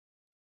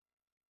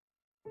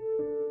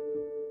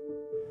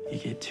You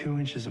get 2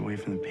 inches away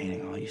from the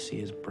painting, all you see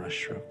is brush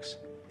strokes.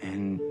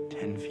 And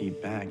 10 feet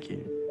back,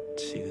 you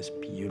see this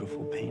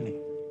beautiful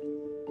painting.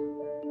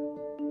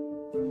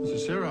 Mr.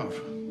 Seroff.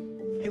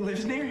 He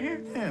lives near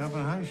here? Yeah, up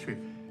on High Street.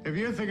 If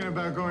you're thinking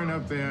about going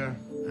up there,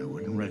 I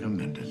wouldn't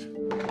recommend it.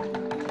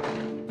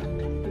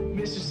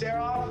 Mr.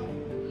 Seroff?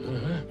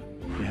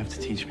 You have to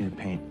teach me to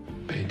paint.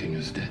 Painting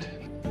is dead.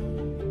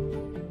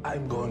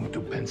 I'm going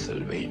to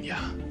Pennsylvania.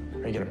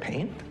 Are you gonna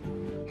paint?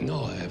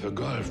 No, I have a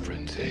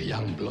girlfriend, a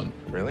young blonde.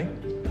 Really?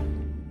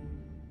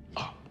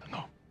 Oh,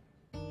 no.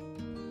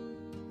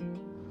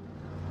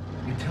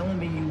 You're telling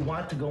me you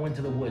want to go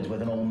into the woods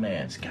with an old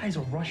man? This guy's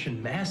a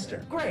Russian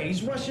master. Great,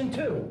 he's Russian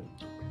too.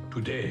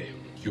 Today,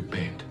 you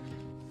paint.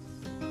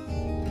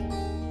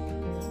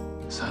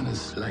 Sun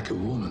is like a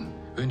woman.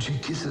 When she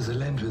kisses the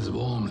land with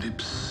warm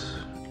lips,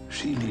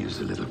 she leaves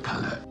a little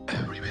color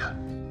everywhere.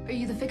 Are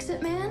you the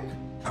fix-it man?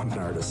 I'm an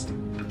artist.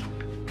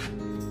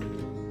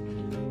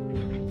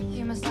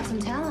 You must have some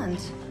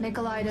talent.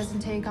 Nicolai doesn't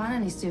take on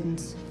any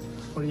students.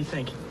 What do you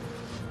think?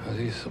 Are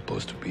these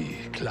supposed to be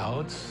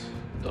clouds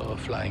or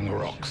flying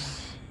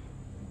rocks?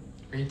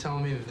 Are you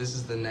telling me that this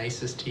is the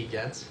nicest he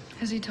gets?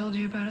 Has he told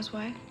you about his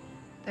wife?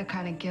 That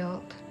kind of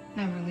guilt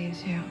never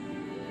leaves you.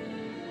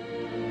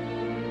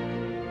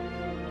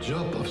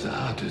 Job of the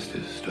artist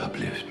is to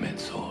uplift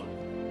men's soul.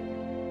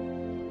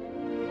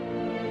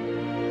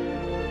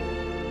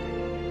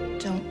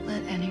 Don't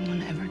let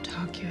anyone ever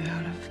talk you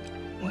out of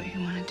what you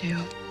want to do,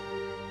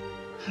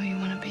 who you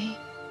want to be.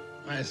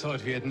 I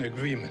thought we had an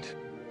agreement.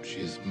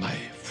 She's my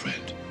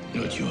friend,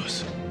 not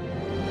yours.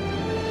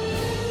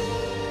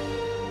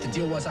 The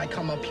deal was I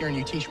come up here and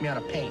you teach me how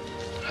to paint.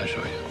 I'll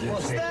show you.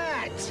 What's that?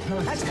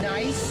 That's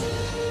nice.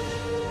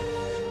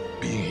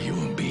 Being a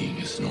human being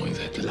is knowing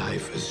that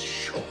life is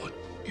short.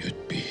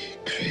 You'd be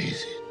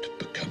crazy to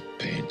become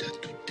painter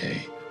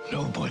today.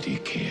 Nobody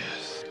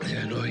cares.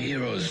 There are no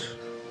heroes.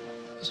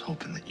 I was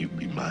hoping that you'd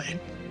be mine.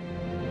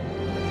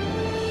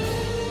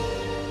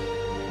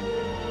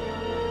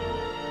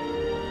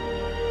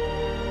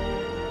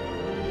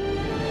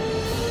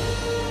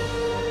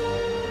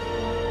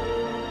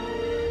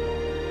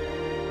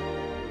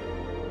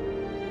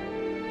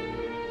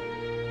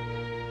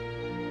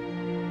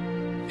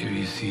 If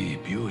you see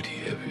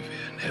beauty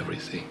everywhere and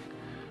everything,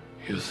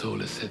 your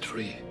soul is set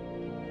free.